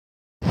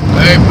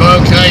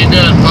folks, how you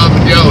doing? Papa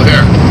Joe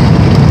here.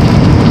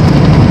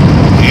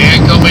 Yeah,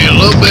 it's gonna be a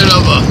little bit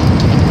of a,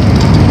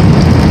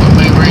 let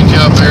me reach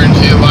up here and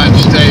see if I can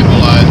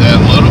stabilize that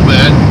a little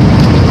bit.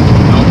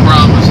 No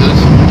promises.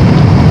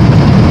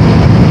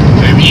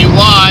 If you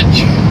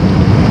watch,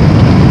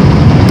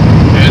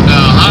 and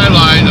the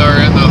highlights are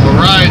in the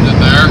horizon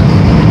there,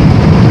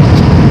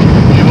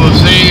 you will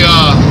see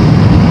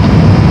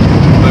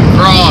the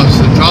cross,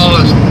 the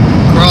tallest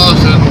cross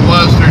in the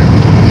western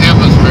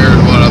hemisphere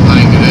is what I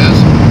think it is.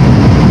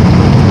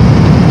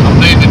 I'll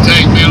need to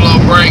take me a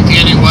little break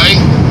anyway.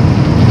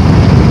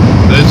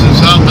 This is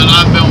something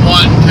I've been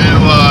wanting to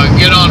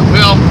get on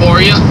film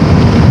for you.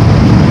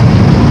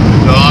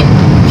 So I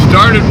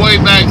started way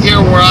back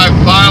here where I've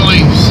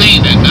finally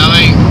seen it. Now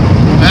they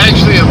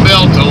actually have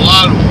built a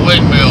lot of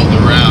windmills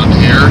around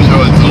here, so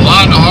it's a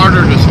lot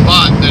harder to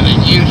spot than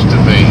it used to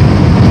be.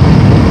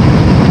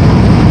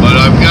 But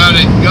I've got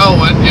it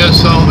going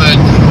just so that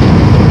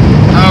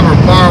however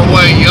far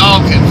away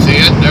y'all can see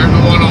it, there's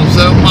the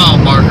 107 mile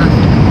marker.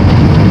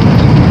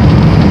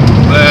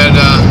 But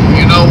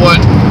you know what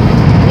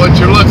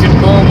you're looking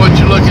for, what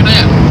you're looking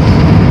at.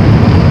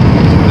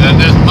 And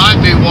this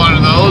might be one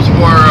of those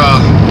where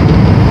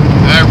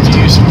after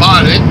you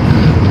spot it,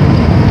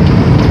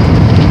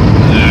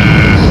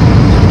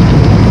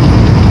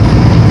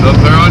 up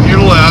there on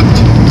your left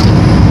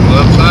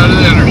side of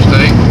the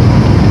interstate.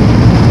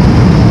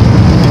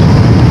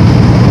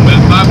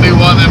 It might be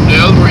one of them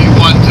deals where you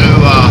want to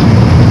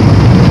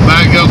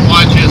back up and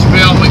watch this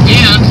film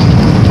again.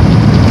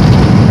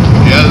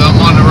 Yeah, I'm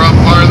on the rough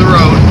part of the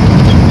road.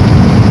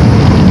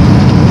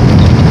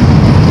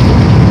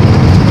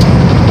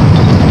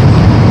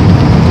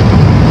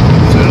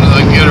 As soon as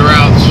I get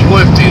around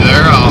Swifty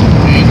there, I'll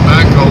ease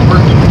back over.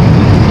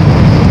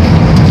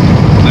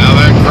 Now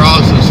that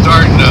cross is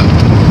starting to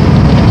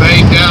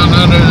fade down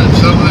under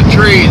some of the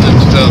trees and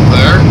stuff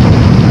there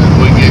as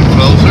we get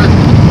closer.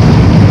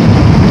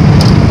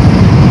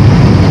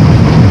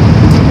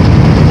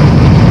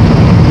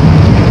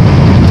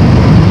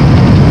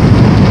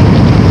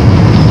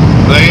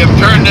 They have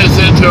turned this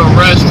into a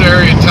rest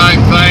area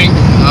type thing.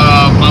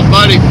 My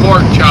buddy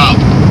Pork Chop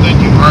that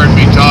you've heard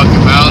me talk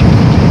about,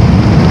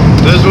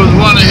 this was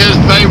one of his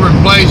favorite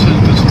places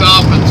to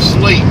stop and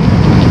sleep.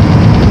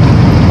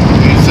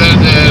 He said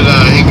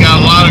that he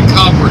got a lot of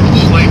comfort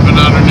sleeping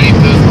underneath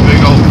this big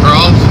old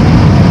cross.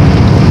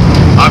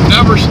 I've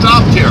never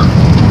stopped here.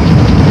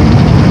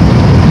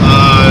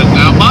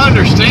 Now my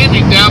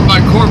understanding down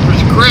by Corpus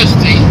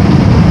Christi,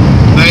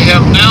 they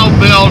have now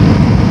built,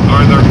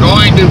 or they're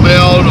going to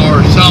build,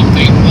 or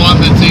something, one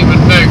that's even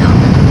bigger.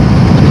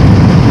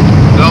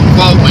 Don't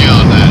quote me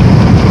on that.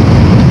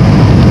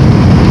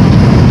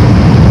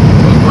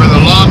 But for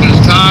the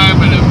longest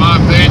time, and in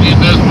my opinion,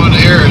 this one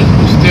here is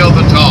still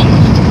the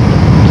tallest.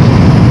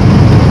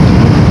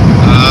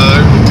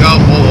 There's a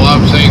couple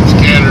I've seen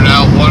scattered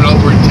out, one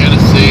over in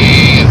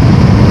Tennessee and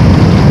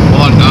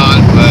whatnot,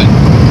 but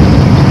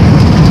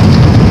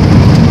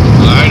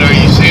alright, are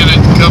you seeing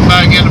it come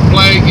back into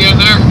play again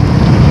there?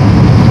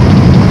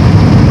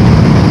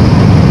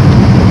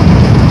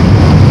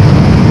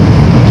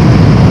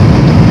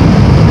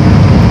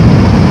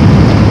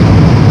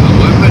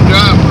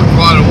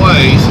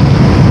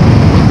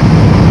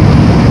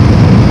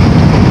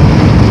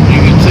 You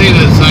can see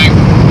this thing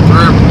 3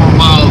 or 4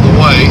 miles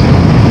away.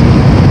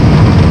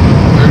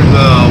 There's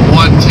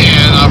 110.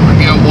 I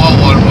forget what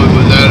one we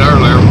was at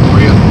earlier for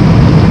you.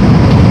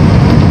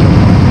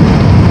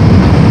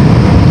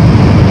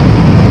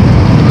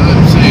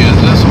 Let's see, is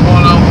this the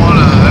one I want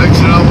to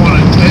exit? I want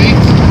to take,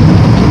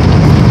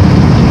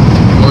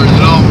 or is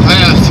it on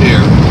past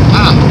here?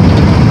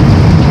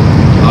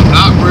 I'm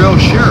not real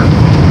sure.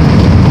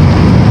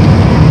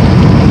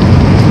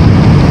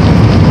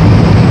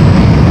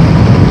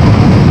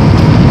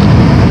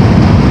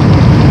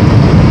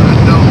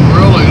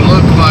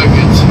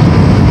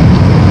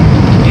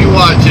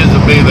 This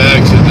will be the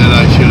exit that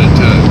I should have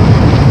took.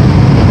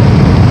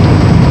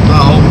 I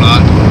hope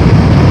not.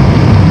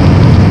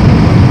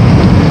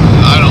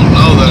 I don't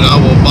know that I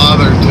will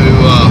bother to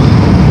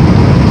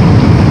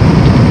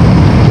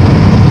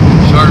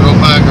circle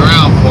back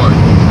around for it.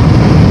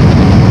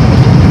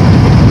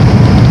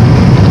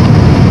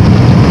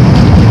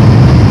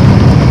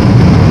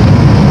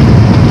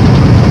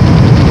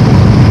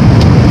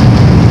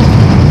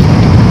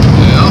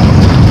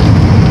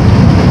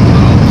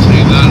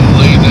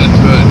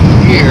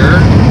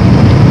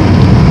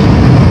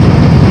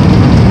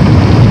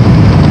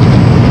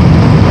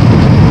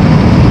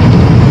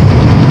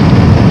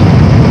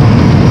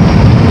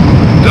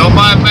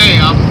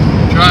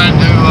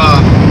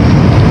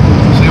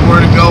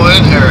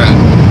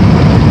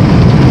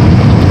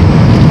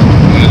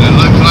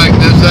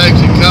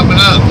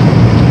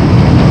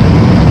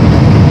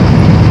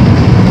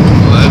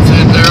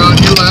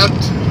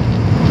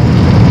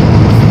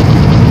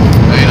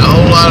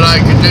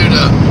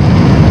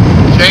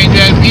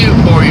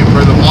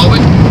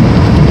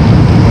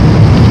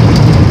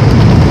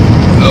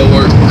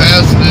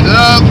 Passing it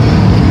up.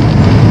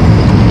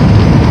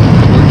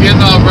 We're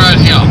getting off right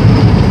here.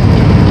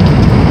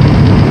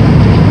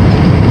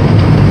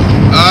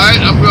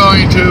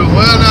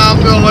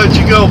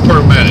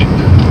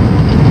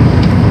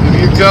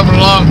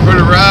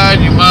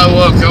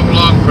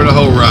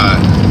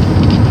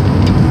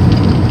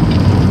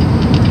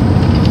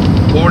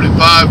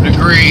 45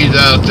 degrees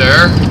out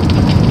there.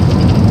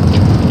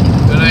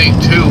 It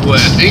ain't too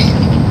windy.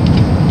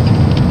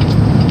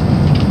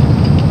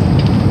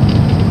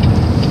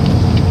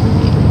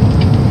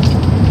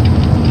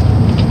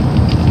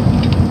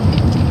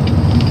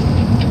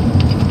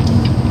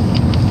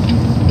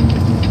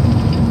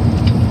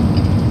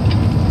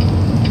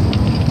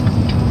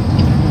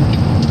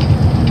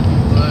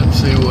 Let's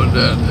see what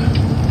that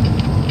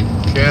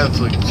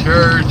Catholic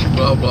Church,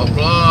 blah, blah,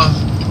 blah.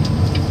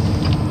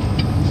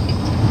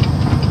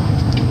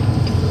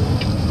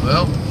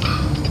 Well,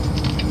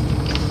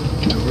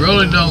 it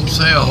really don't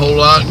say a whole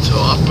lot, so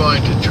I'm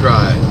going to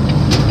try it.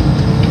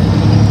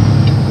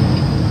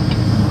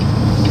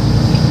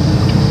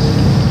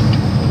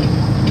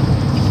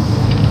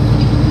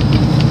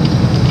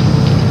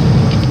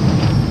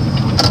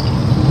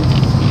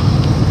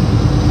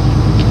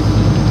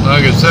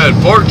 Like I said,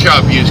 pork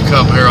chop used to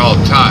come here all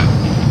the time.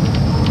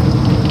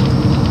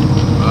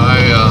 I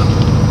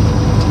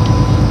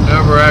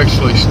never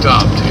actually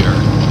stopped here.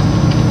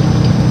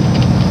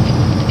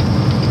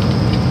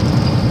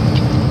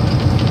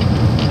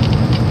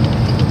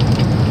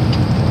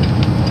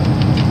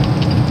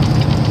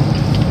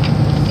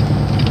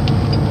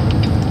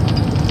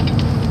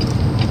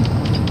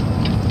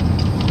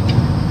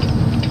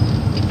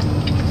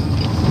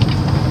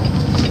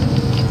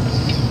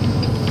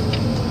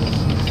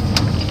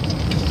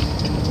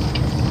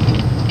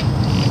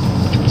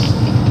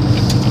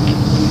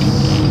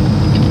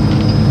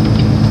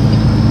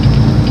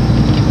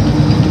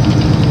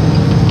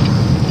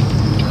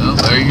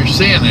 You're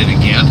seeing it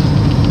again.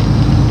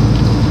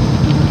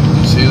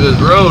 You see this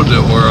road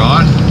that we're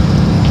on.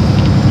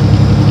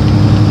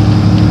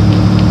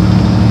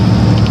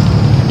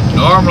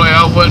 Normally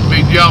I wouldn't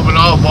be jumping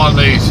off on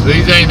these.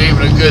 These ain't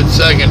even a good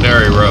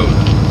secondary road.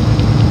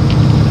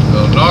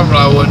 So normally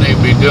I wouldn't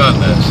even be doing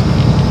this.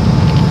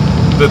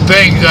 The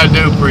things I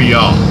do for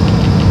y'all.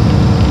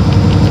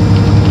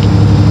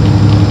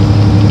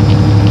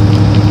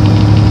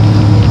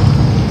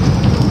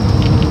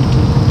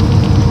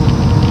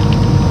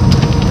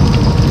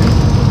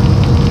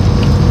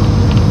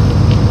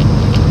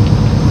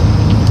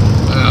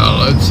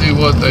 Let's see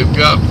what they've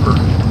got for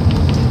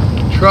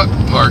truck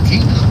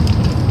parking.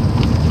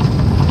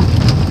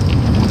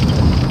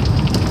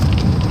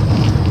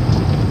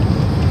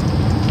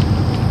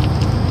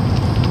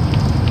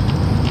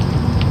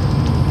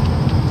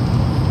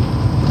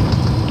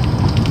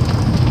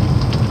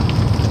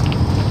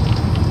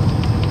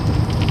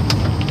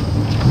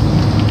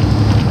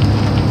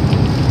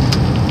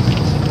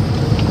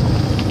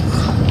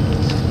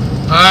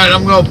 Alright,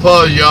 I'm going to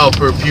pause y'all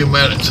for a few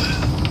minutes.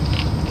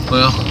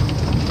 Well,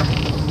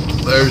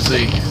 there's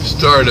the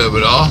start of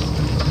it all.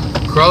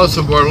 Cross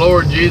of our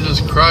Lord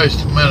Jesus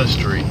Christ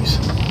Ministries.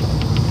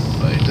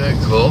 Ain't that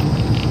cool?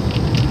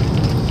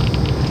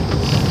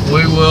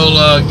 We will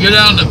get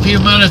out in a few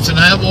minutes and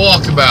have a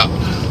walkabout.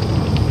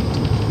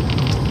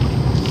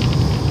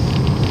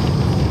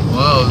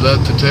 Wow, is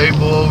that the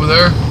table over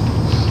there?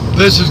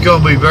 This is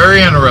going to be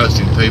very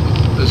interesting, people.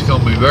 This is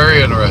going to be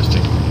very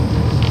interesting.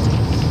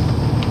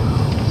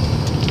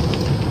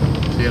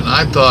 See, and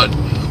I thought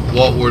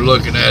what we're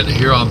looking at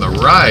here on the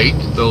right,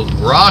 those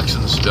rocks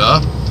and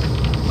stuff,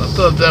 I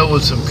thought that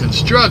was some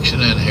construction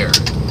in here,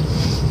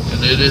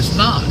 and it is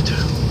not.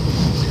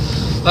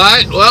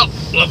 Alright, well,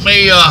 let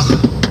me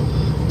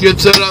get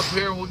set up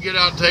here and we'll get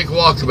out and take a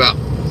walkabout.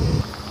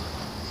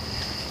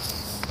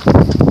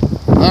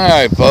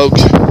 Alright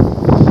folks,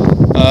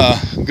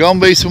 gonna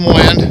be some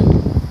wind.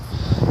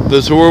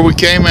 This is where we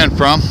came in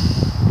from.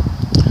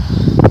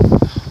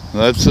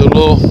 That's a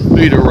little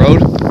feeder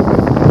road.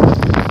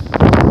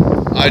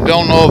 I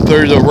don't know if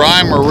there's a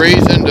rhyme or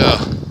reason to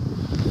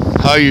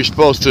how you're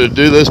supposed to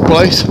do this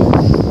place.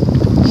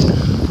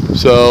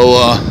 So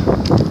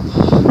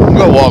I'm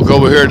gonna walk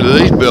over here to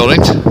these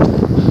buildings.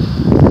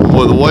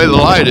 With the way the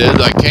light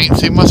is, I can't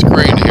see my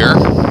screen here.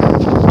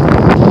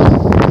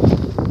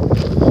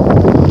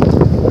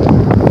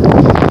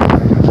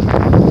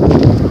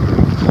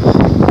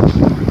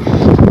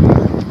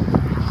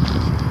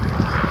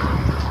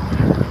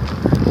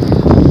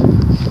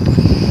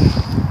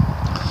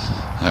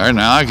 There,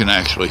 now I can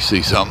actually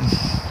see something.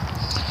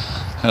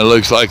 It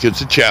looks like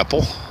it's a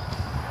chapel.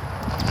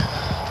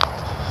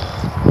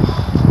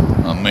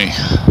 Let me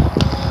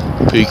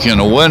peek in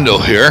a window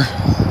here.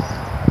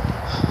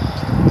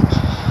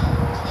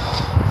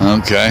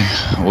 Okay,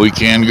 we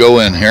can go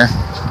in here.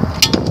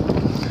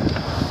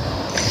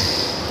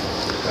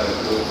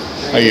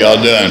 How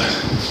y'all doing?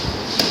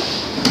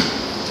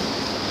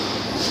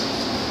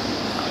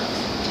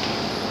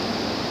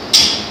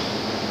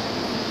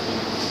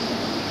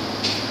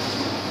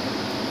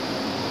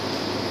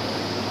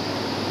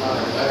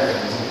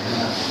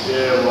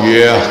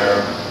 Yeah.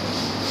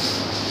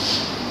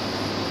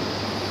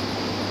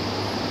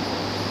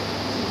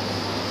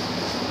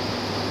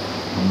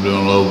 I'm doing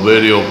a little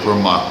video for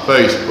my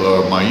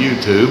Facebook, my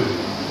YouTube.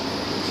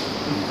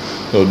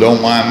 So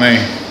don't mind me.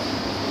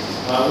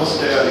 We'll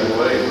stay out of your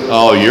way.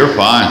 Oh, you're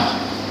fine.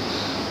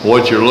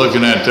 what you're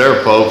looking at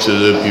there, folks,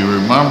 is if you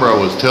remember I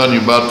was telling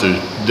you about the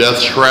death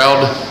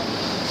shroud.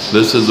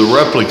 This is the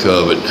replica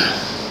of it.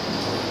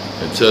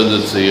 It says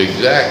it's the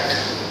exact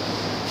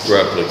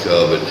replica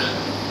of it.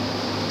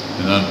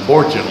 And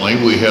unfortunately,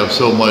 we have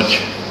so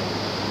much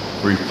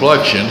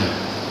reflection,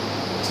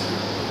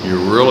 you're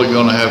really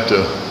going to have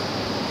to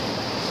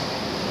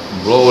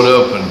blow it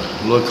up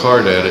and look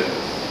hard at it.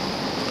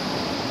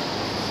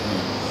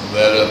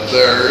 That up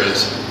there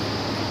is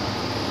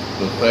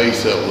the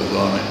face that was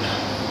on it.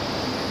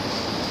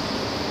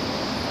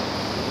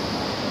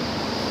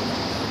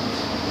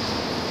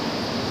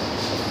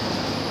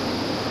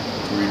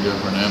 Three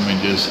different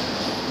images.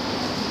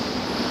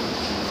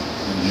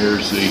 And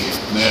here's the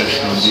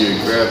National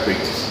Geographic.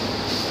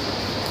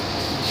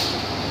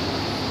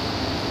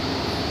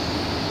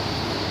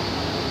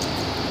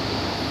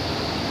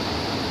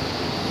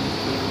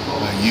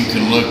 Now you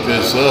can look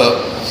this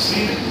up. I've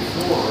seen it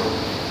before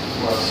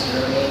while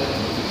staring at it,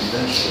 and you can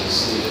eventually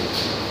see it.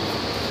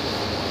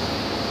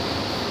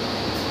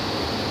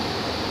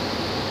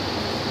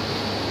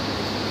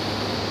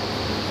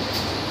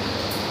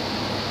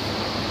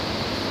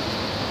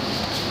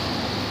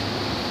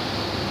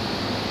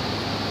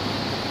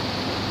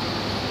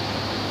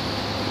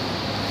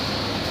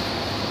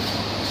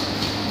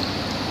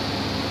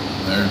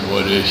 There's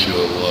what issue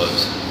it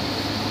was.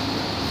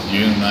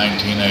 June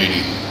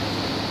 1980.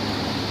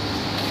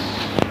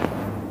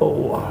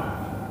 Oh.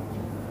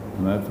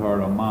 And that's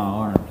hard on my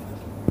arms.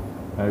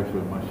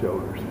 Actually, my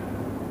shoulders.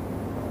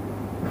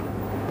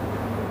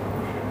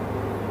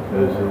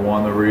 This is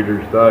one the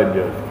Reader's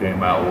Digest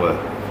came out with.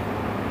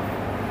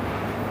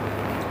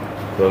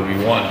 So if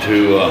you want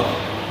to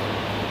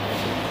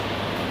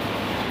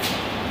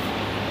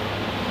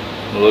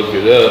look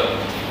it up,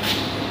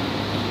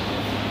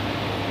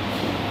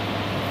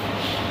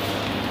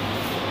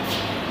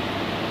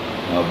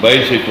 now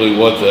basically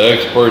what the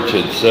experts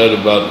had said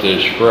about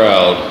this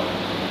shroud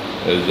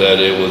is that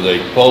it was a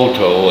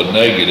photo, a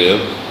negative,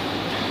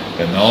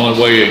 and the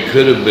only way it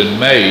could have been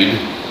made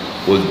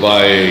was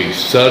by a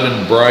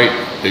sudden bright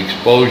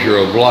exposure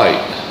of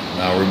light.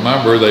 Now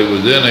remember, they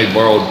was in a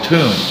borrowed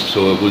tomb,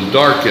 so it was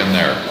dark in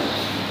there.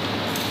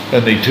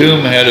 And the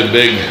tomb had a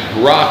big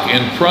rock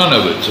in front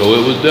of it, so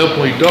it was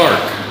definitely dark.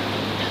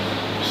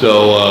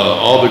 So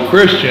all the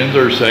Christians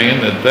are saying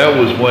that that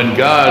was when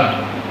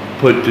God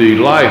put the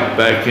life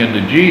back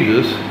into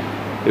Jesus.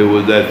 It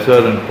was that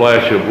sudden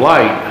flash of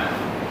light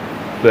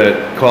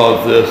that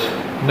caused this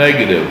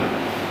negative.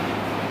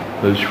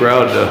 The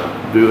shroud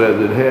to do as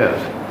it has.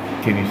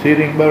 Can you see it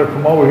any better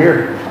from over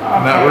here?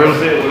 Not really.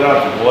 See it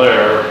without the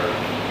glare.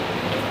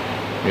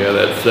 Yeah,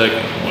 that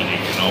second one you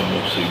can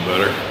almost see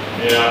better.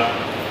 Yeah.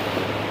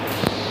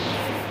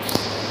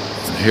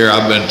 Here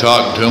I've been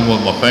talking to him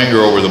with my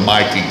finger over the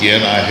mic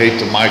again. I hate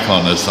the mic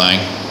on this thing.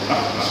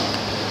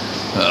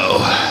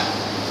 Oh.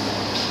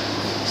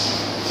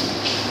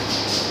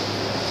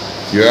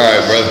 You're all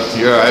right, brother.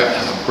 You're all right.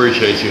 I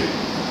appreciate you.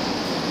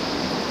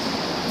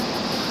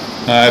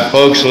 All right,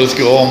 folks, let's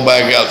go on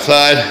back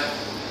outside.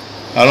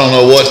 I don't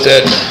know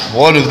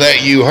what is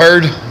that you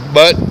heard,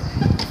 but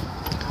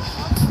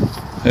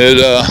it,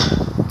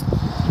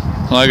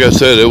 like I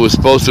said, it was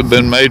supposed to have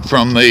been made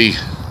from the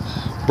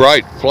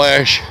bright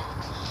flash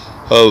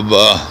of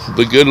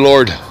the good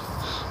Lord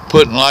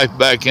putting life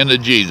back into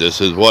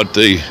Jesus is what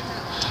the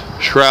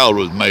shroud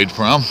was made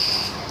from,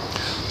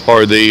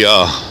 or the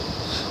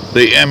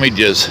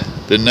images,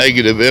 the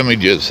negative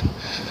images.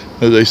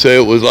 As they say,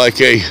 it was like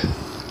a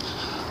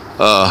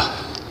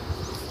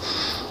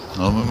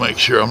let me make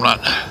sure I'm not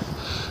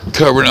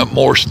covering up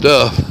more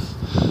stuff.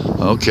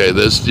 Okay,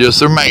 this is just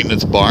their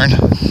maintenance barn.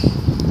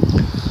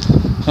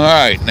 All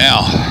right,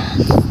 now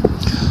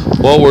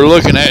what we're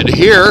looking at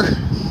here,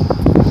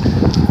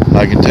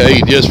 I can tell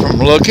you just from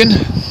looking,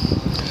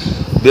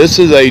 this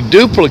is a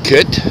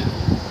duplicate,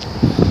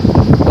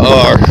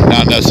 or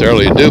not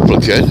necessarily a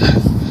duplicate.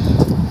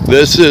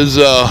 This is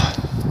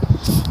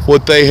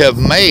what they have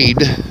made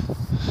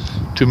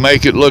to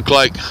make it look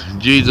like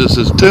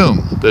Jesus'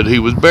 tomb that he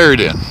was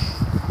buried in.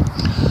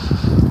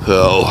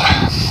 So,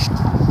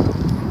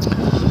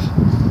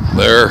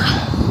 there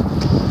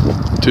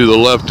to the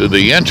left of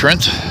the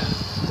entrance.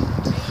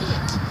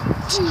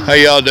 How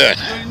y'all doing? Good,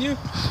 and you?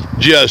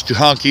 Just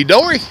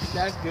hunky-dory.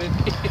 That's good.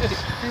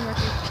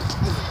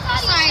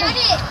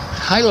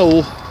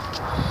 Hello.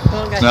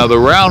 Now the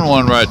round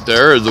one right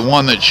there is the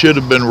one that should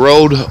have been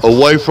rowed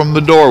away from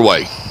the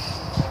doorway,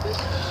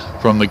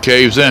 from the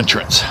cave's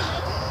entrance.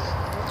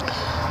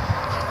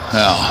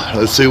 Now,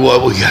 let's see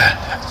what we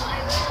got.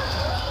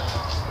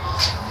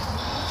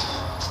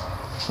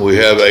 We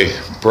have a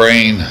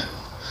praying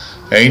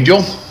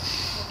angel.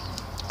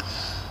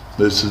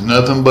 This is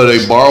nothing but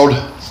a borrowed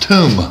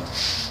tomb.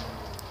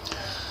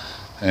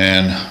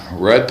 And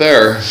right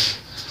there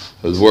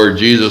is where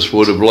Jesus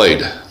would have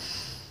laid.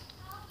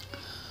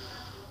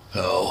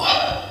 So,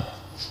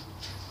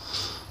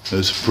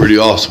 this is pretty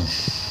awesome.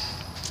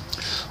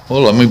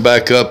 Well, let me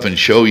back up and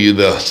show you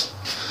the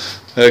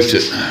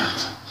exit.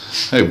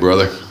 Hey,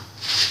 brother.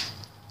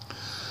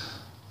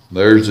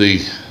 There's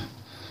the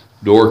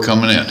door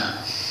coming in.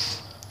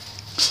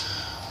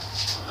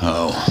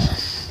 Oh,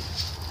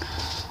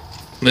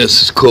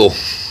 this is cool.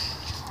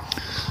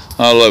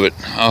 I love it.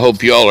 I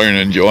hope y'all are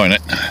enjoying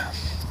it.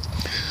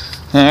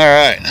 All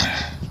right,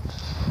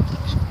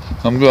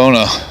 I'm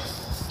gonna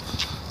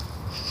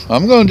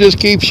just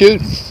keep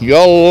shooting.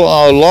 Y'all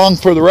are along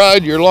for the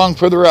ride. You're along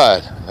for the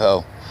ride.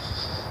 So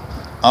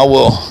I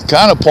will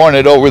kind of point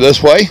it over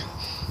this way.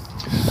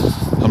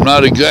 I'm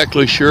not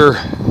exactly sure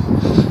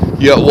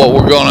yet what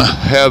we're gonna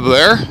have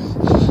there.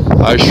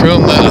 I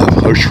shroomed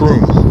that. A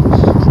shroom.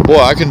 Boy,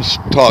 I can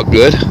talk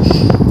good.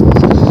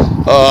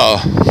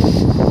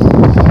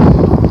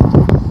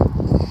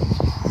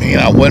 Man,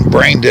 I went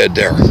brain dead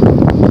there.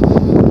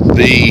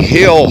 The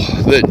hill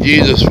that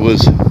Jesus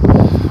was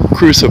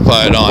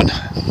crucified on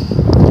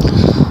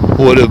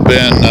would have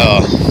been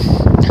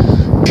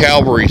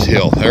Calvary's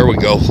hill. There we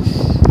go.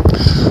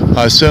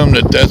 I assume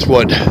that that's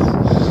what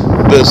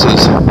this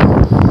is.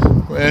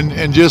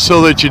 And just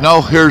so that you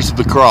know, here's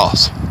the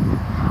cross.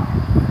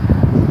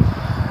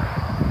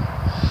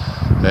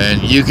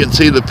 And you can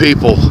see the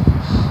people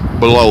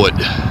below it.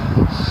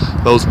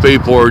 Those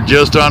people are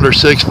just under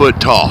 6 foot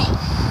tall.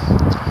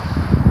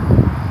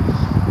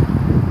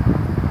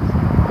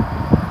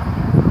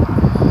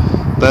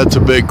 That's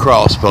a big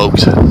cross,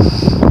 folks.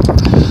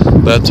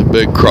 That's a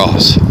big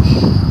cross.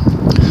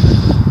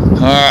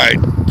 All right.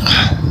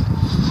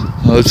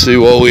 Let's see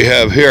what we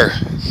have here.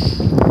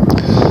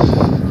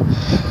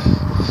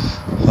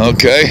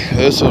 Okay,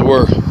 this is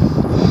where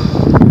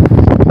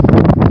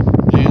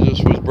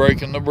Jesus was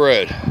breaking the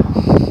bread.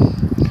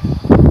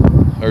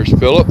 There's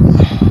Philip,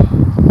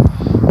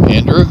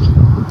 Andrew,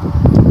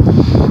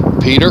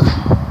 Peter,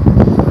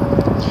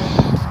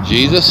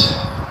 Jesus,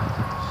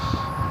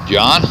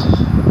 John,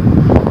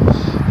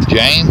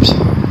 James,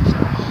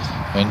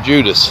 and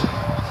Judas.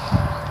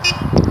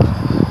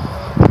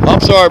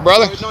 I'm sorry,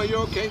 brother. No,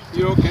 you're okay.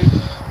 You're okay.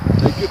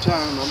 Take your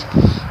time, man.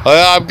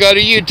 I've got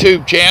a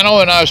YouTube channel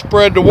and I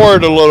spread the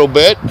word a little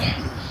bit.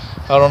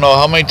 I don't know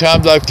how many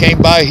times I've came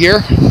by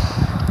here. Keep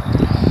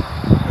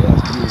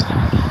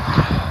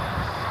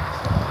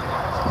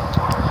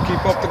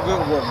up the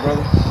good work,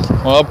 brother.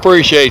 Well, I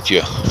appreciate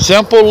you.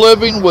 Simple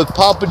Living with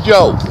Papa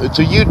Joe. It's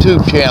a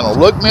YouTube channel.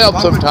 Look me up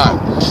Papa sometime.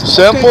 Joe.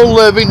 Simple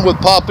Living with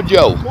Papa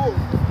Joe. Cool.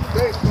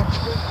 Thanks,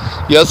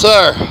 Papa. Yes,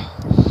 sir.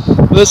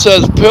 This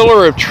says,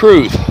 Pillar of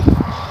Truth.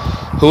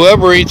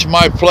 Whoever eats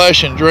my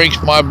flesh and drinks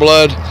my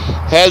blood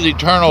has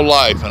eternal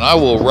life, and I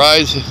will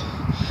raise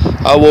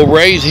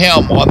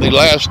him on the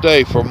last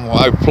day, for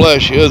my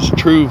flesh is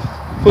true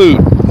food,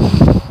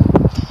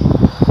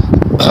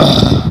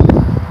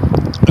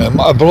 and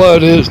my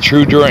blood is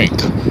true drink.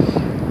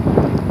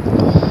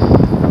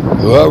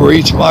 Whoever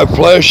eats my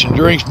flesh and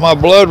drinks my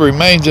blood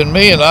remains in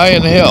me, and I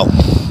in him.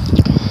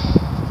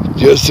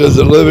 Just as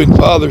the living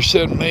Father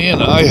sent me,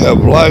 and I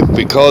have life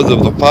because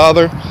of the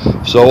Father,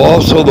 so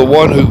also the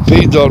one who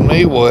feeds on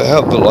me will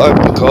have the life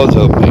because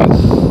of me.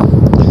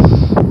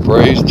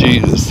 Praise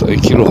Jesus.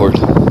 Thank you, Lord.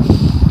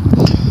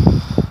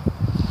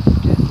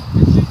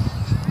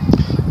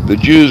 The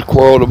Jews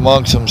quarreled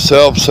amongst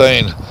themselves,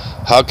 saying,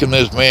 how can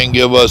this man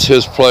give us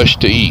his flesh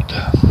to eat?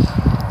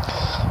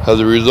 As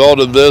a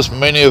result of this,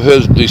 many of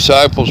his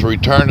disciples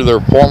returned to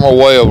their former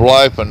way of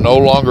life and no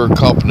longer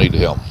accompanied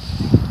him.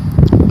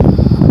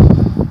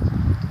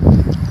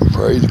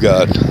 Praise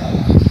God.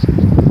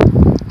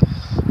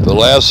 The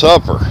Last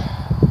Supper.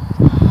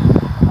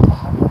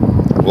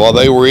 While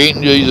they were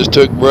eating, Jesus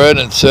took bread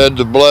and said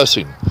the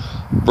blessing,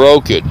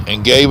 broke it,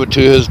 and gave it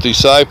to his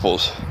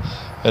disciples,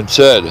 and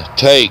said,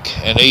 take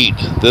and eat,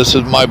 this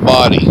is my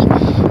body.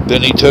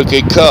 Then he took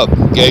a cup,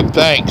 gave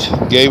thanks,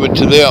 gave it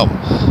to them,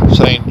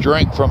 saying,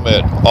 drink from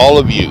it, all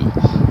of you,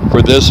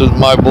 for this is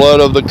my blood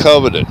of the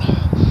covenant,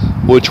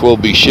 which will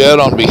be shed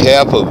on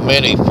behalf of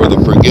many for the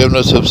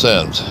forgiveness of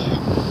sins.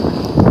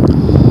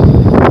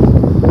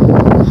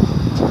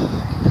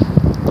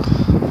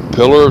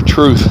 Pillar of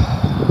Truth.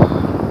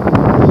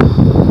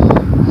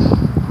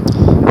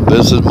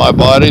 This is my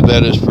body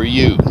that is for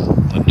you,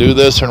 and do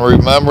this in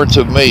remembrance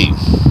of me.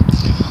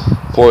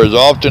 For as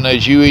often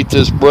as you eat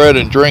this bread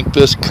and drink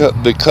this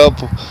the cup,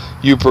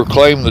 you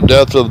proclaim the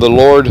death of the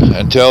Lord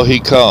until he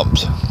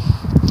comes.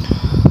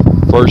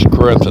 1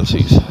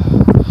 Corinthians.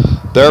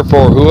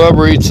 Therefore,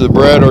 whoever eats the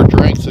bread or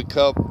drinks the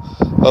cup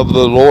of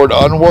the Lord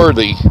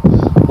unworthy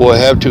will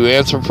have to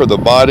answer for the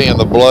body and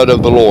the blood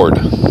of the Lord.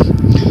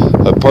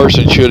 A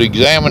person should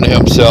examine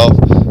himself,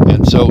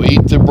 and so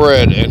eat the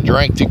bread and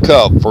drink the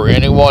cup. For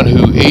anyone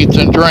who eats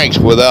and drinks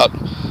without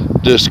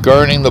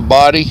discerning the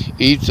body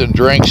eats and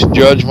drinks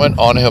judgment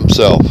on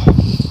himself.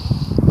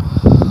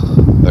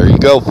 There you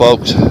go,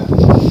 folks.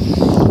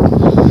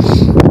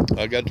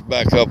 I got to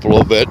back up a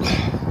little bit.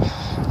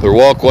 The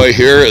walkway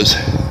here is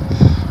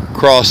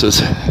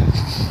crosses.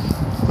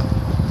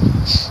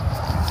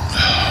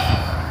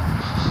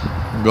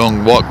 I'm going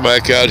to walk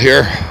back out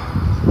here.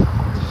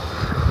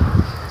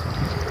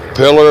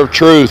 Pillar of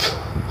Truth.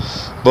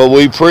 But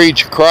we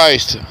preach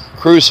Christ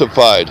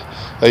crucified,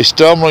 a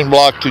stumbling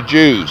block to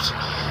Jews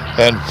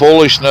and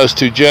foolishness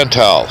to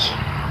Gentiles.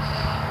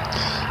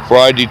 For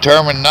I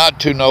determined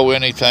not to know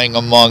anything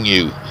among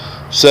you,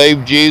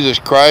 save Jesus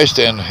Christ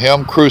and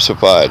Him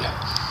crucified.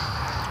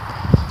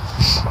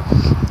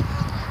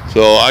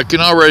 So I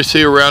can already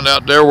see around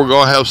out there we're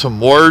going to have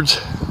some words.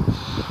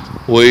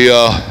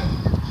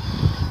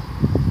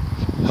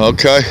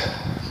 Okay.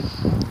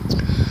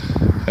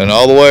 And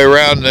all the way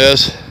around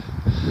this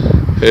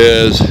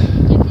is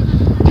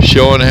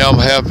showing him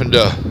having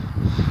to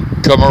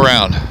come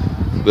around.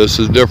 This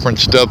is different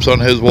steps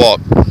on his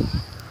walk.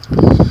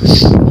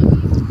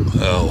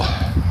 Oh.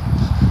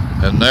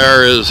 And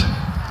there is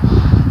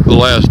the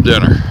last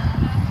dinner.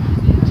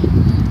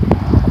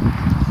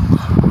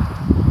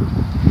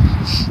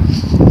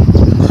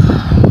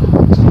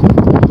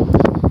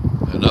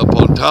 And up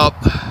on top,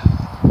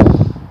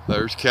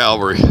 there's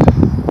Calvary.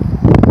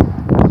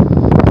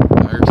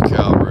 There's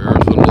Calvary.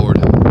 There's the Lord.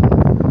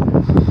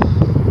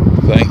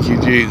 Thank you,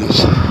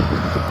 Jesus.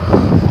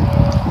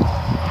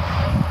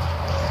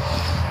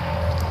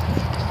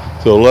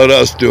 So let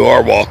us do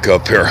our walk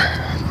up here.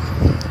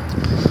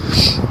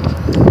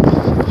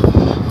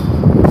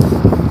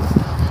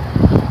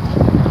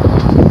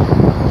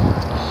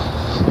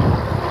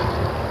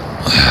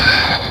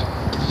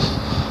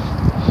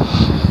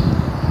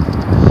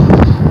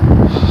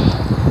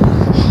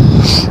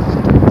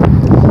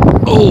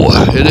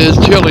 It is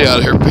chilly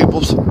out here,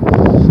 peoples.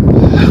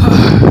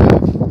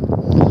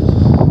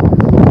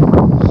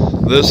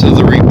 This is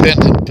the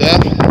repentant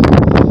theft.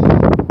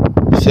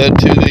 Said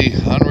to the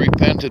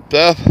unrepentant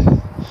theft,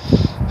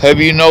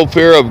 have you no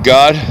fear of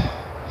God?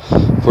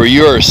 For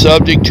you are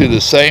subject to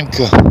the same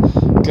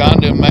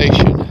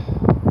condemnation.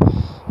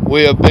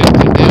 We have been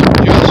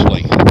condemned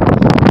justly,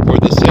 for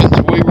the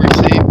sins we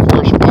receive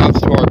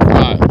corresponds to our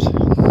crimes.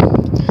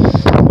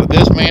 But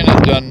this man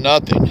has done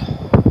nothing.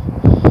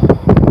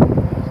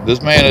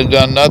 This man has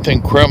done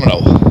nothing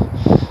criminal.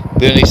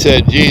 Then he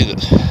said,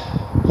 Jesus,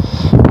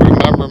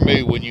 remember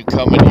me when you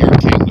come into your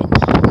kingdom.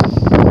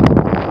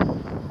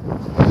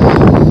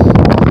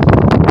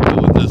 Go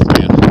with this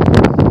man.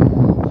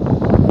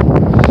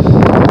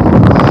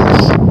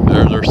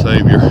 There's our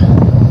Savior.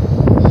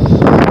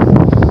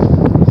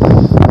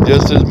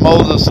 Just as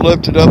Moses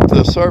lifted up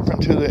the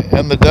serpent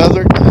in the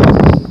desert,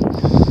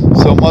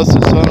 so must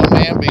the Son of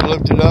Man be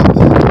lifted up,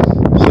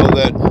 so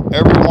that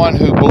everyone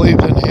who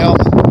believes in him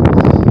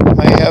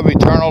may have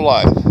eternal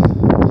life.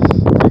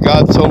 For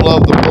God so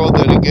loved the world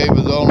that he gave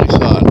his only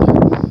Son,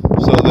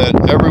 so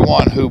that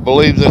everyone who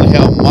believes in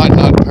him might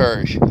not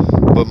perish,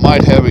 but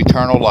might have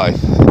eternal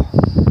life.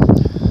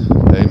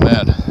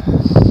 Amen.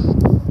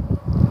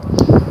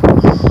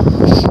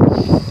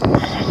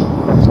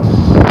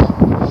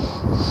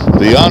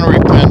 The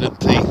unrepentant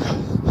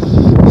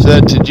thief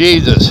said to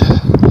Jesus,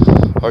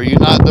 are you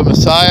not the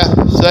Messiah?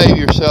 Save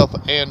yourself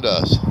and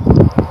us.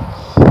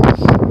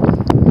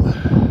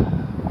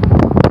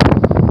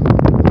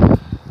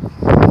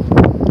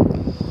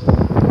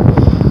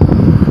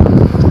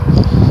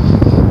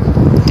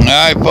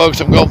 Alright folks,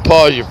 I'm going to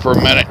pause you for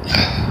a minute.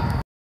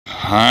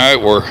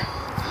 Alright, we're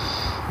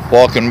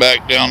walking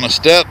back down the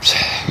steps.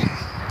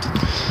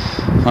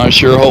 I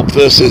sure hope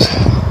this is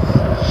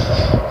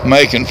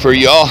making for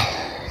y'all.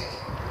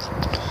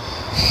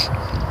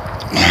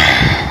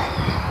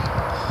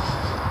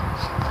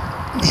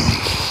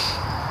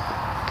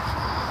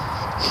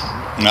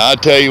 Now I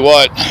tell you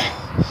what,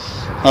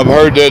 I've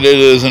heard that it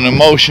is an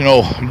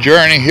emotional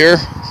journey here,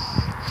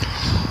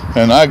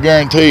 and I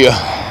guarantee you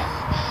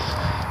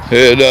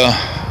it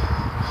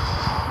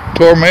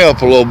tore me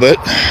up a little bit.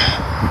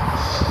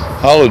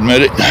 I'll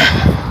admit it.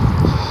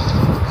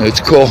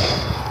 It's cool.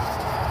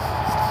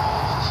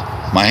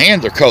 My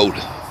hands are cold.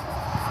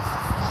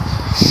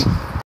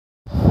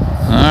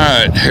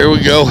 Alright, here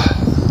we go.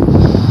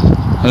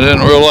 I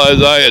didn't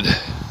realize I had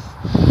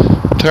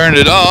turned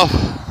it off.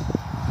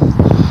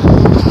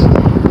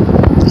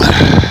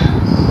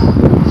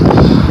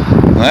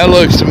 That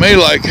looks to me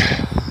like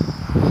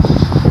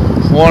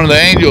one of the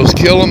angels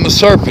killing the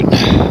serpent.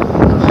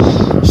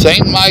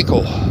 Saint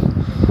Michael,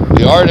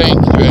 the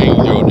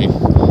archangel,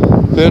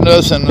 defend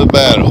us in the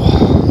battle,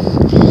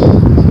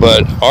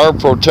 but our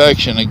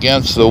protection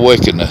against the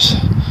wickedness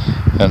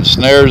and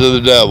snares of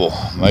the devil.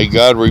 May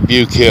God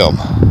rebuke him.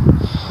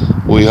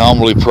 We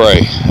humbly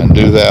pray, and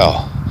do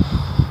thou,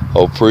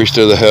 O priest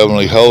of the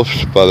heavenly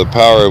host, by the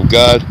power of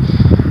God,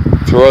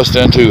 thrust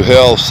into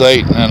hell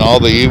Satan and all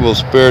the evil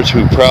spirits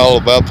who prowl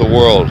about the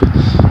world,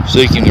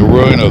 seeking the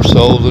ruin of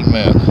souls and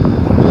men.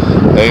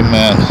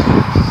 Amen.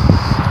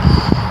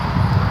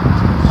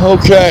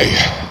 Okay.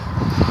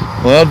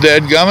 Well,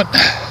 dadgummit,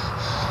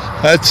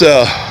 that's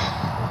a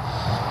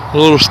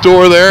little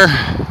store there.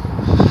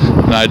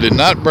 And I did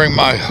not bring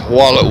my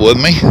wallet with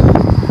me.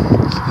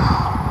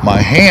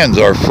 My hands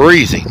are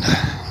freezing.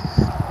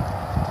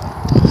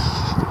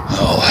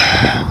 Oh.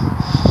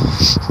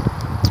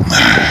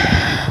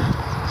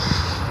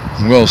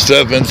 I'm going to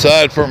step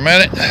inside for a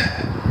minute.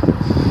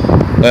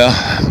 Well,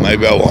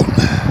 maybe I won't.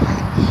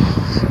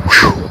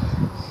 Whew.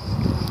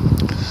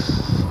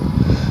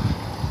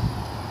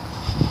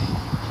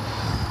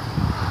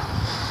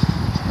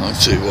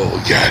 Let's see what we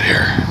got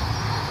here.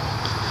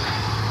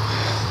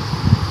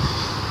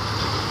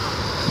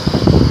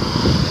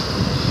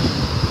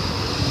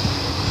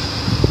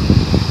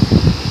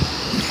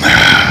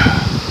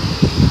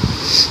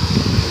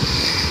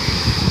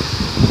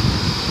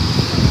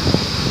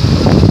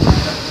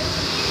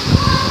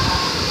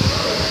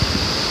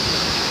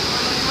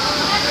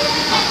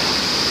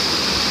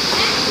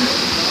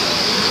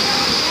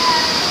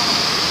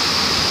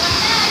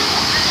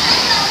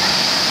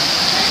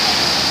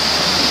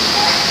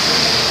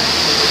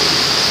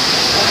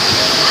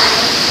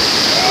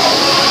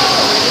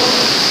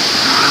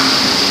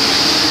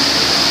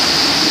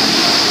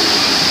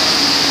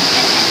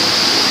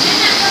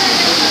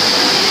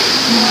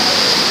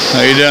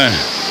 How you doing?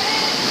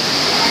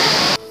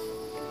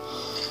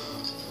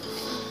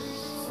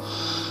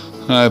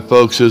 All right,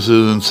 folks, this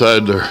is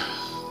inside their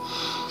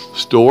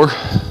store.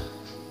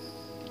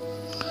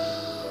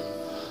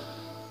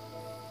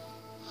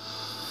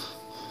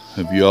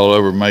 If you all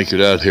ever make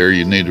it out here,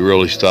 you need to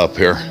really stop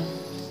here.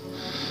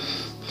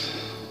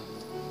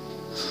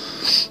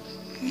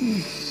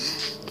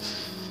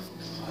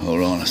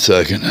 Hold on a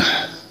second.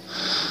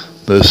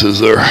 This is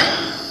their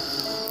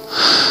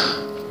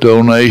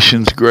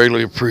donations,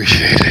 greatly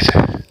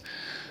appreciated.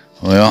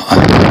 Well,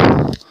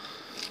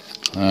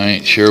 I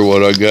ain't sure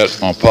what I got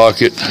in my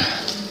pocket.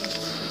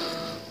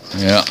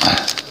 Yeah.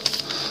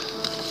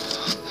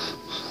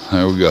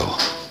 There we go.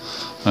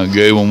 I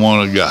gave them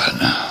what I got.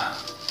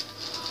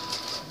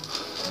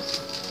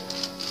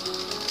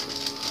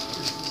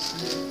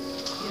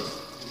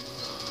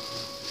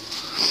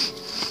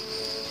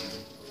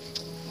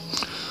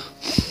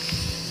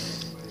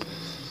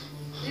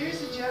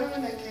 There's a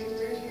gentleman that came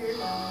through here.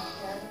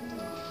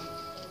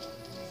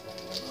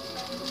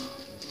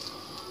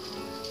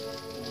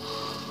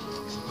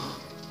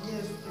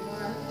 Yes, they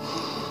are.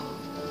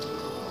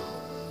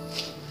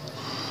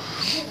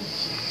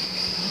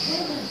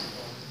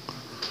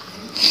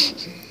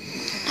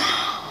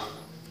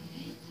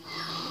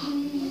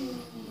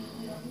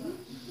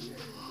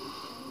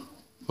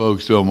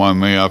 Folks, don't mind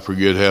me, I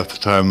forget half the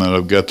time that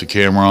I've got the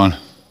camera on.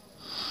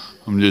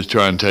 I'm just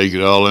trying to take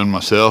it all in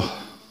myself.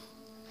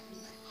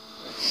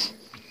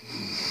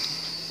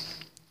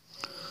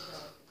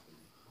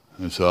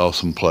 It's an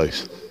awesome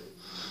place.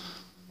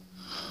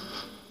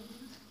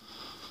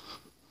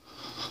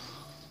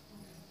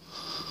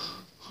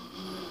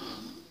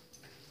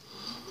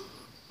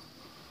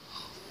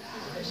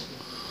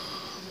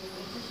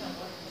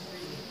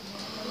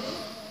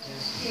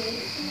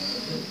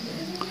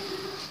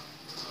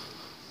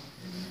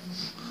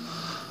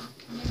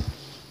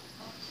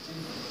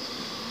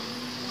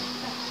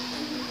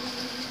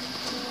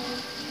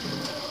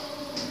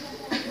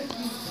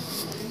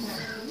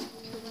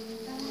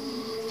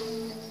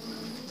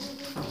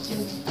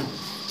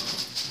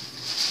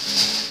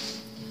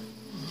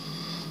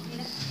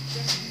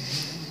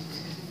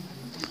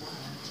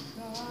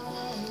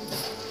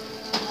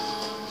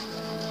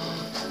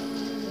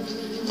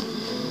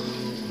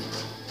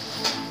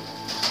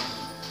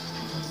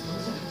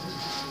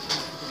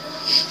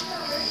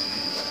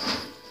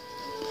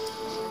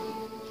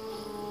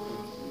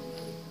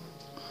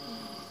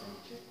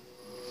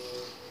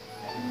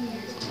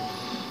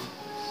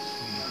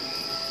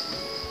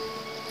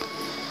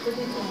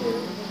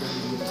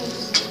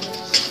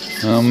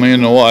 Me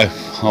and the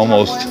wife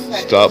almost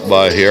stopped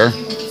by here.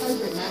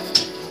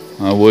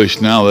 I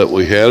wish now that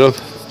we had of.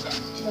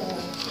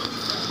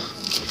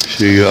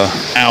 She,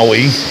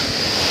 owie.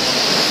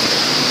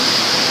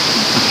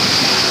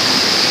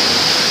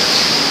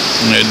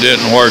 And it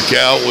didn't work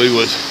out. We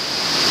was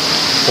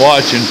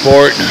watching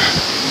for it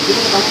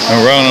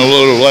and running a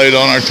little late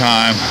on our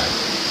time.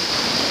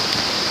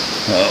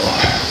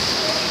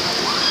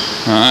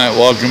 All right,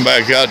 welcome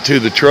back out to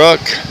the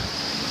truck.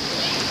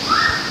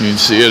 You can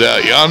see it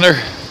out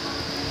yonder.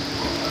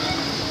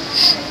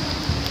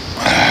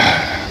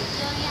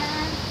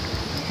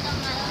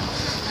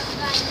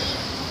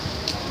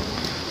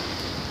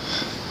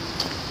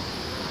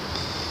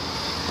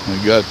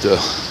 I got the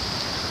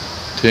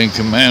Ten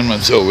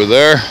Commandments over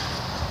there.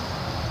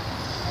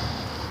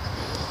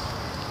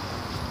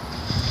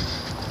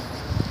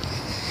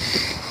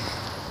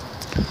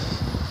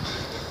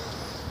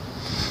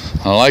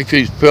 I like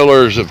these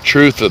pillars of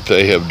truth that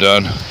they have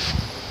done.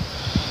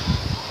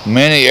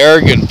 Many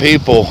arrogant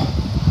people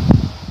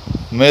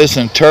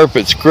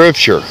misinterpret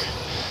scripture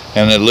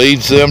and it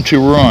leads them to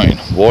ruin.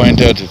 Boy, ain't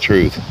that the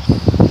truth.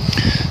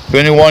 If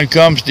anyone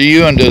comes to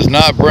you and does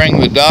not bring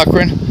the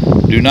doctrine,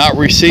 do not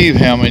receive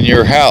him in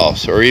your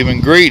house or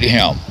even greet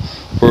him,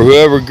 for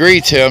whoever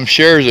greets him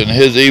shares in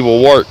his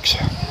evil works.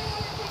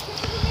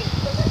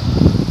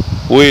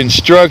 We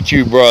instruct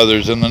you,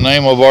 brothers, in the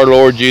name of our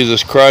Lord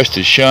Jesus Christ,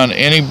 to shun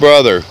any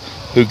brother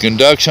who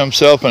conducts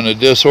himself in a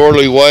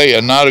disorderly way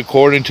and not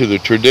according to the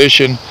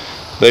tradition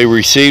they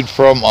received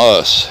from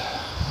us.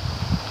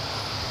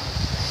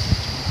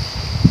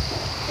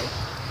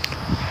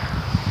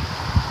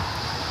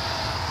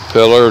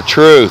 Pillar of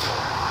truth.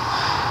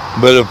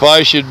 But if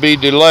I should be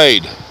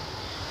delayed,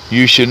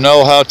 you should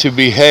know how to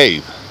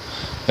behave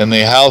in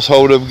the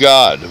household of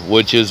God,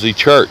 which is the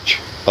church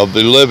of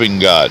the living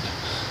God,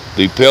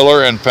 the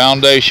pillar and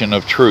foundation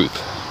of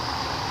truth.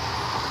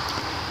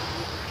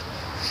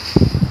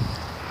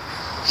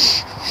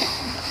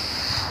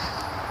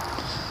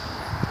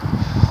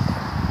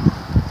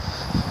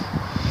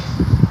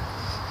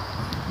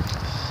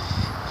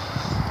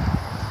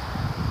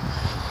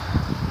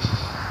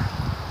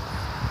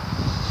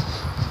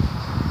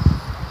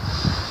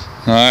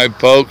 All right,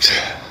 folks,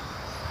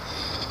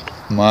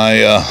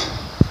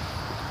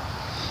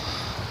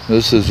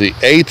 this is the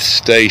 8th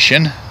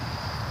station.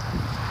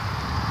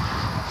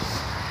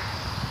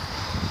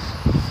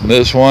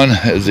 This one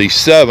is the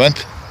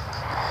 7th.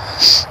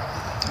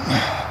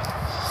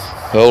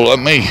 So let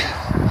me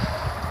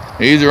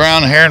He's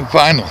around here and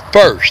find the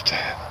first.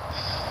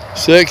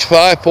 6,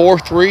 5, 4,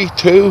 3,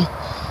 2.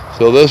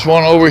 So this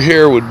one over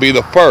here would be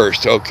the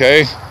first,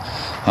 okay?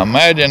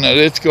 Imagine that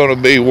it's going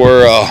to be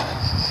where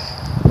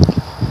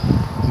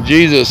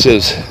Jesus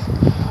is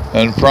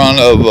in front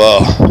of,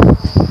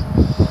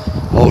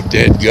 oh,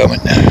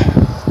 dadgummit.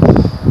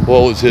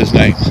 What was his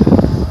name?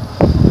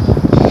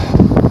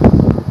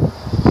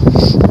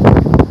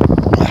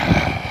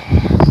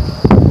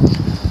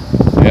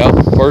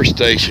 Yep, first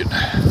station.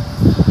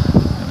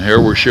 And here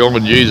we're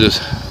showing Jesus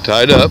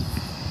tied up,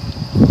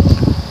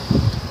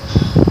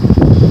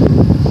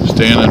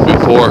 standing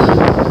before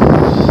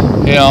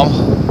him.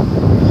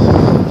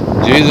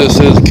 Jesus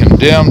is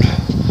condemned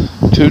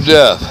to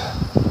death.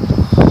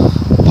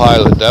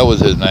 Pilate, that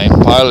was his name.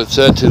 Pilate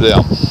said to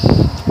them,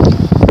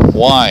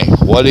 "Why?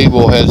 What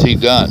evil has he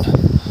done?"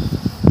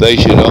 They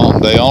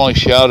only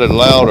shouted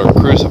louder,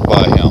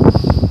 "Crucify him."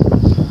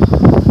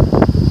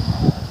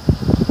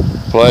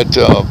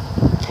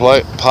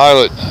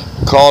 Pilate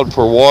called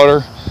for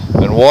water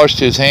and washed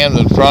his hands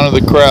in front of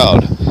the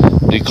crowd,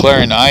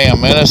 declaring, "I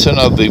am innocent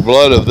of the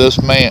blood of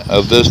this man,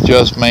 of this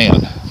just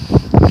man."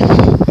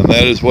 And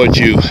that is what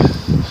you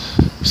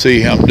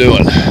see him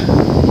doing.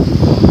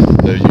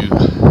 As you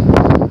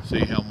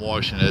see him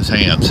washing his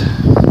hands.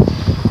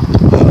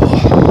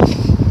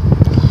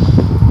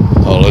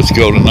 Let's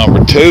go to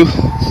number 2.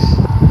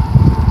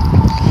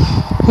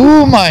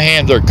 Ooh, my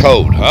hands are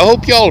cold. I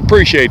hope y'all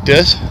appreciate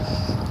this.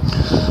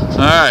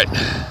 Alright.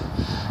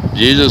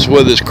 Jesus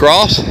with his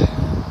cross.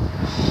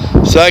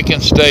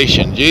 Second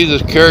station.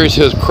 Jesus carries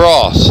his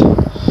cross.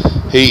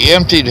 He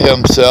emptied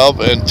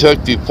himself and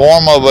took the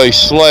form of a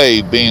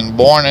slave, being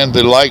born in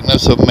the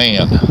likeness of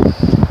man.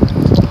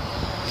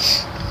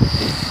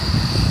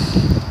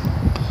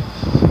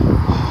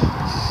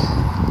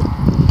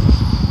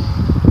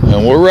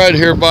 And we're right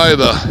here by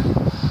the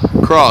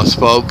cross,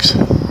 folks.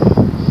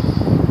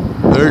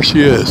 There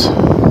she is.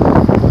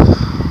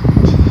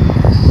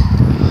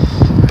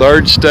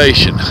 Third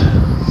station.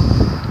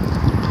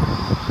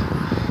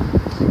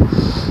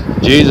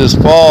 Jesus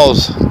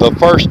falls the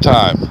first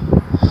time.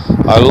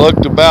 I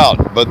looked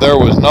about, but there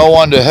was no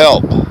one to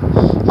help.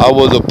 I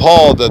was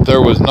appalled that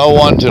there was no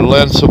one to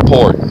lend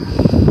support.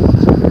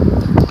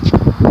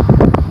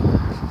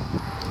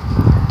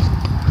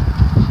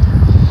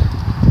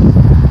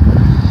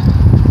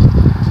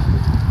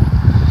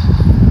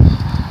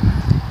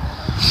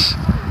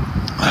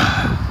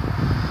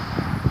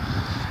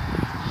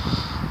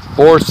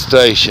 Fourth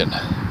station.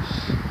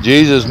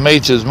 Jesus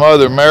meets his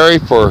mother Mary,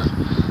 for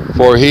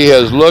he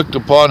has looked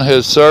upon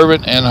his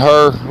servant, and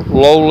her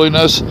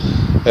lowliness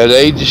at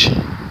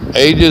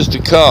ages to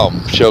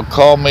come shall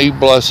call me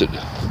blessed.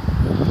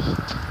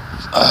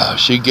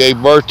 She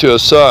gave birth to a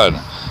son,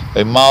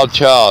 a mild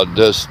child,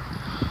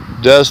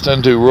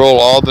 destined to rule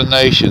all the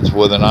nations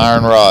with an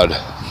iron rod.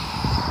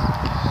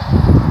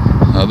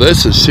 Now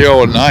this is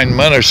showing 9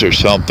 minutes or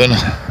something.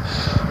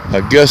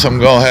 I guess I'm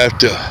going to have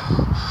to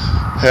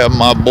have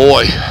my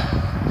boy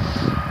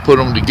put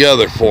them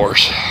together for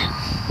us.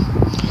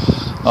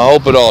 I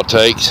hope it all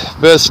takes.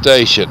 Fifth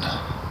station.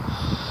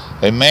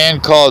 A man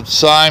called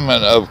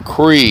Simon of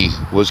Cree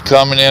was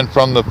coming in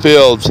from the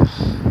fields,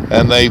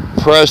 and they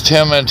pressed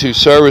him into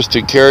service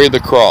to carry the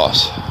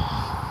cross.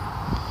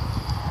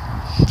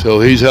 So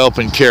he's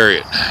helping carry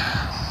it.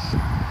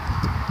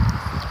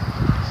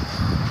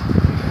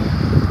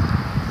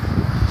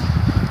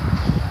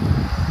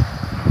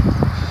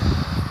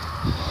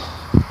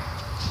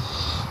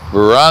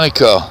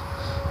 Veronica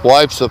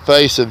wipes the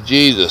face of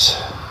Jesus.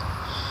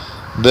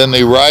 Then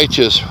the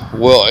righteous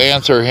will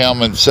answer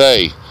him and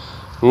say,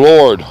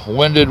 "Lord,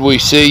 when did we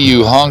see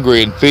you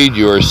hungry and feed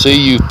you, or see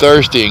you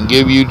thirsty and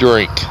give you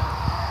drink?"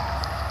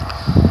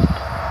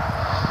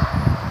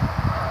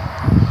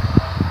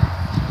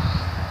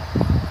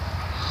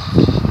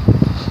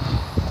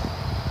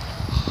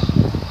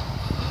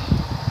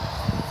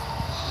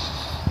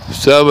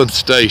 Seventh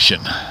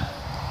station.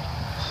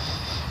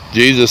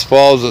 Jesus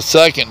falls the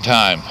second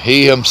time.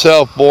 He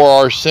himself bore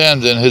our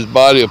sins in his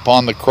body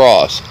upon the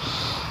cross,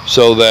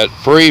 so that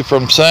free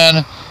from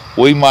sin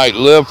we might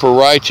live for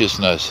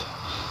righteousness.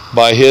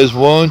 By his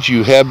wounds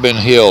you have been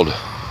healed.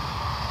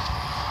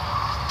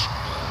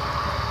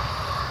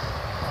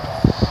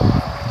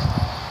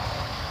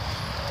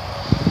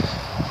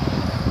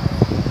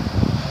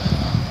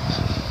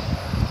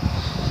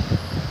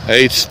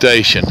 Eighth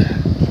station.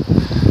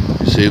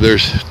 See,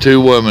 there's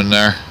 2 women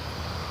there.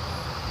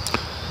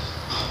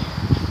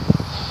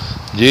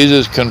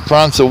 Jesus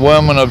confronts the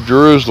women of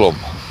Jerusalem.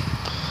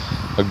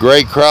 A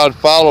great crowd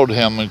followed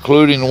him,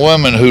 including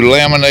women who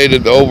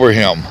lamentated over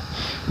him.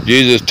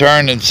 Jesus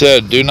turned and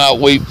said, "Do not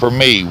weep for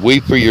me.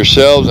 Weep for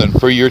yourselves and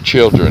for your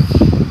children."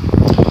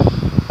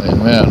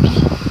 Amen.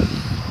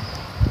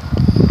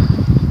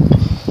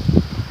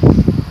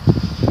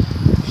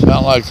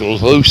 Sound like a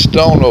loose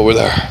stone over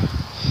there.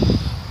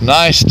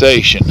 Ninth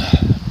station.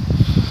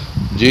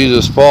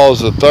 Jesus falls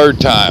the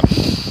third time.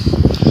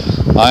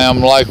 I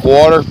am like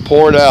water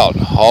poured out.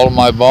 All of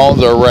my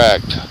bones are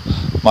racked.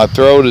 My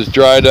throat is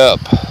dried up.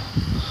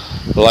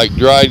 Like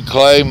dried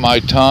clay, my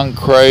tongue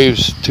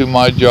cleaves to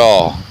my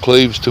jaws.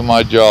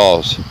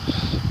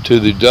 To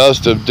the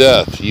dust of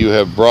death you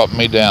have brought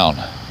me down.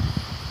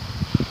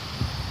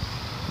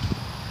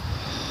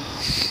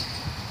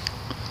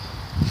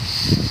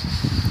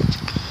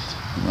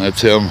 And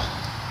that's him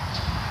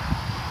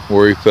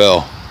where he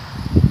fell.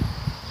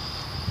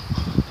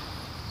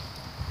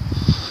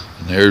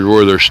 And here's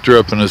where they're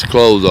stripping his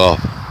clothes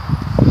off.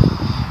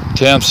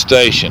 10th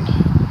station.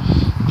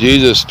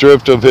 Jesus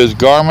stripped of his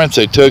garments.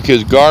 They took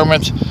his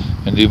garments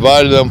and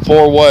divided them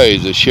 4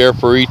 ways, a share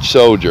for each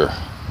soldier.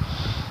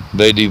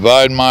 They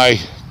divide my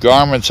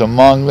garments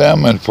among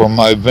them, and for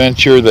my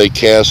venture they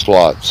cast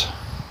lots.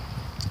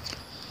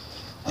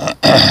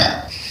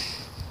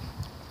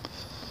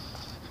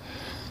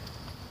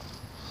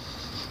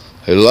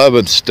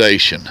 11th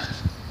station.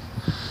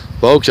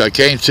 Folks, I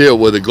can't see it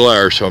with a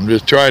glare, so I'm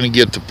just trying to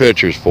get the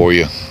pictures for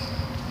you.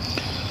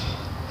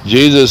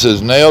 Jesus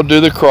is nailed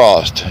to the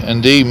cross.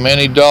 Indeed,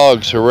 many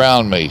dogs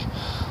surround me.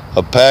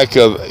 A pack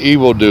of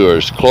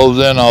evildoers close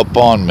in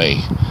upon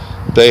me.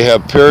 They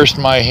have pierced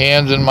my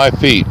hands and my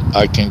feet.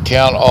 I can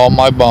count all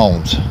my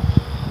bones.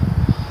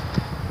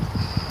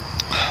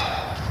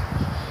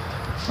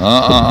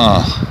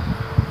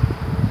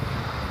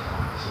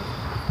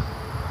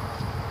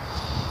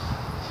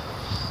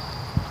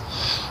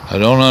 I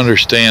don't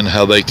understand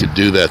how they could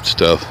do that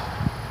stuff.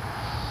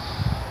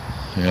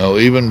 You know,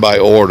 even by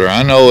order.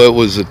 I know it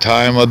was the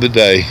time of the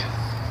day.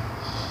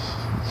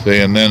 See,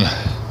 and then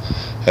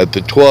at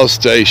the 12th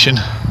station,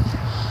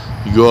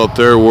 you go up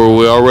there where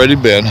we already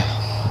been.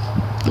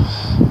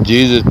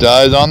 Jesus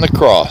dies on the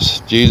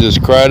cross. Jesus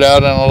cried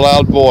out in a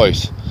loud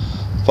voice,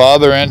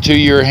 Father, into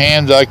your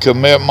hands I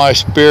commit my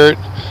spirit.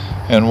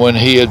 And when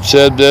he had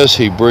said this,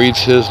 he breathed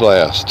his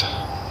last.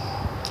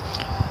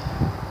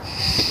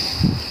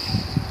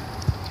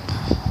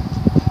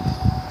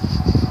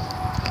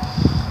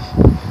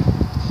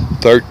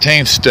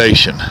 Thirteenth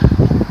station.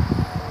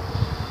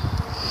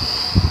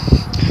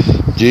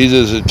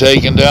 Jesus is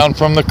taken down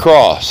from the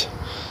cross.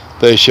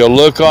 They shall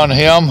look on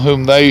him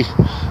whom they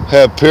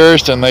have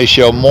pierced, and they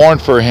shall mourn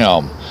for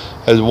him,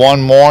 as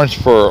one mourns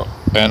for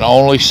an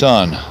only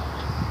son.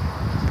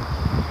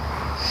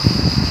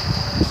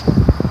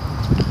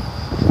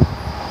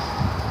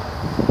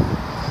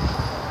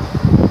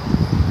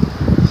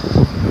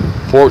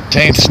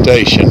 Fourteenth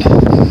station.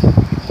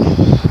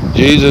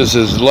 Jesus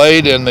is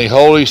laid in the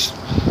holy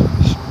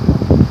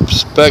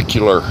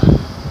sepulchre.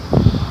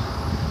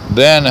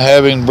 Then,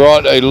 having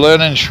brought a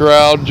linen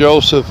shroud,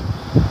 Joseph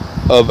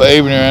of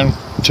Arimathea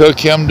took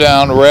him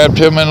down, wrapped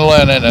him in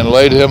linen, and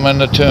laid him in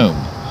the tomb,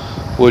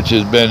 which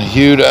has been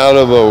hewed out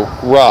of a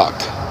rock.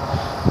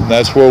 And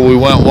that's where we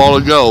went a while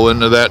ago,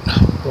 into that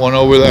one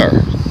over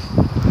there.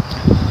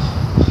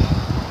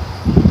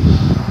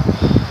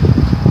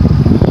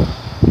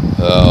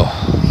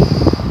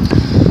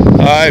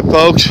 Alright,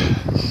 folks,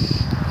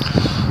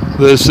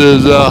 this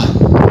is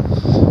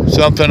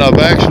something I've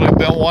actually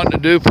been wanting to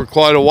do for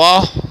quite a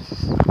while,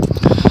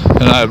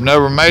 and I've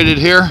never made it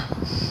here.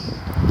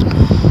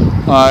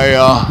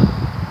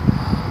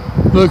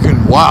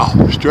 Looking, wow,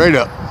 straight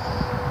up,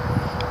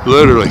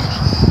 literally.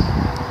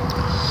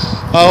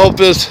 I hope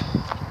this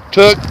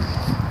took.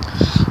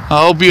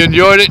 I hope you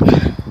enjoyed it.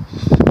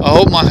 I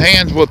hope my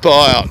hands will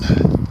thaw out.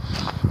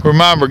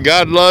 Remember,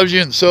 God loves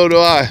you, and so do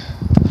I.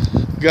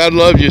 God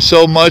loves you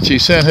so much, he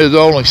sent his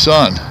only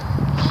son.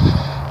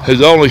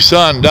 His only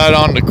son died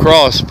on the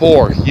cross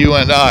for you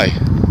and I,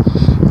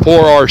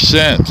 for our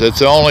sins. It's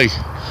the only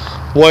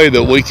way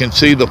that we can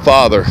see the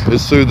Father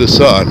is through the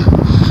Son.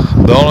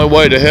 The only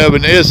way to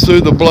heaven is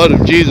through the blood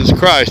of Jesus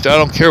Christ. I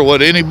don't care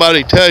what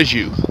anybody tells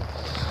you.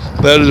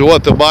 That is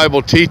what the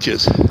Bible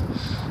teaches.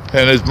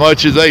 And as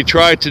much as they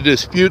try to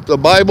dispute the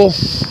Bible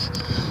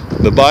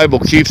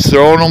keeps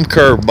throwing them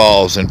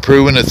curveballs and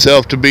proving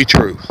itself to be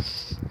true.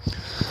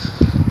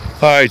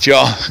 All right,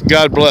 y'all.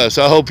 God bless.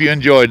 I hope you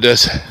enjoyed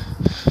this.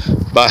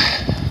 Bye.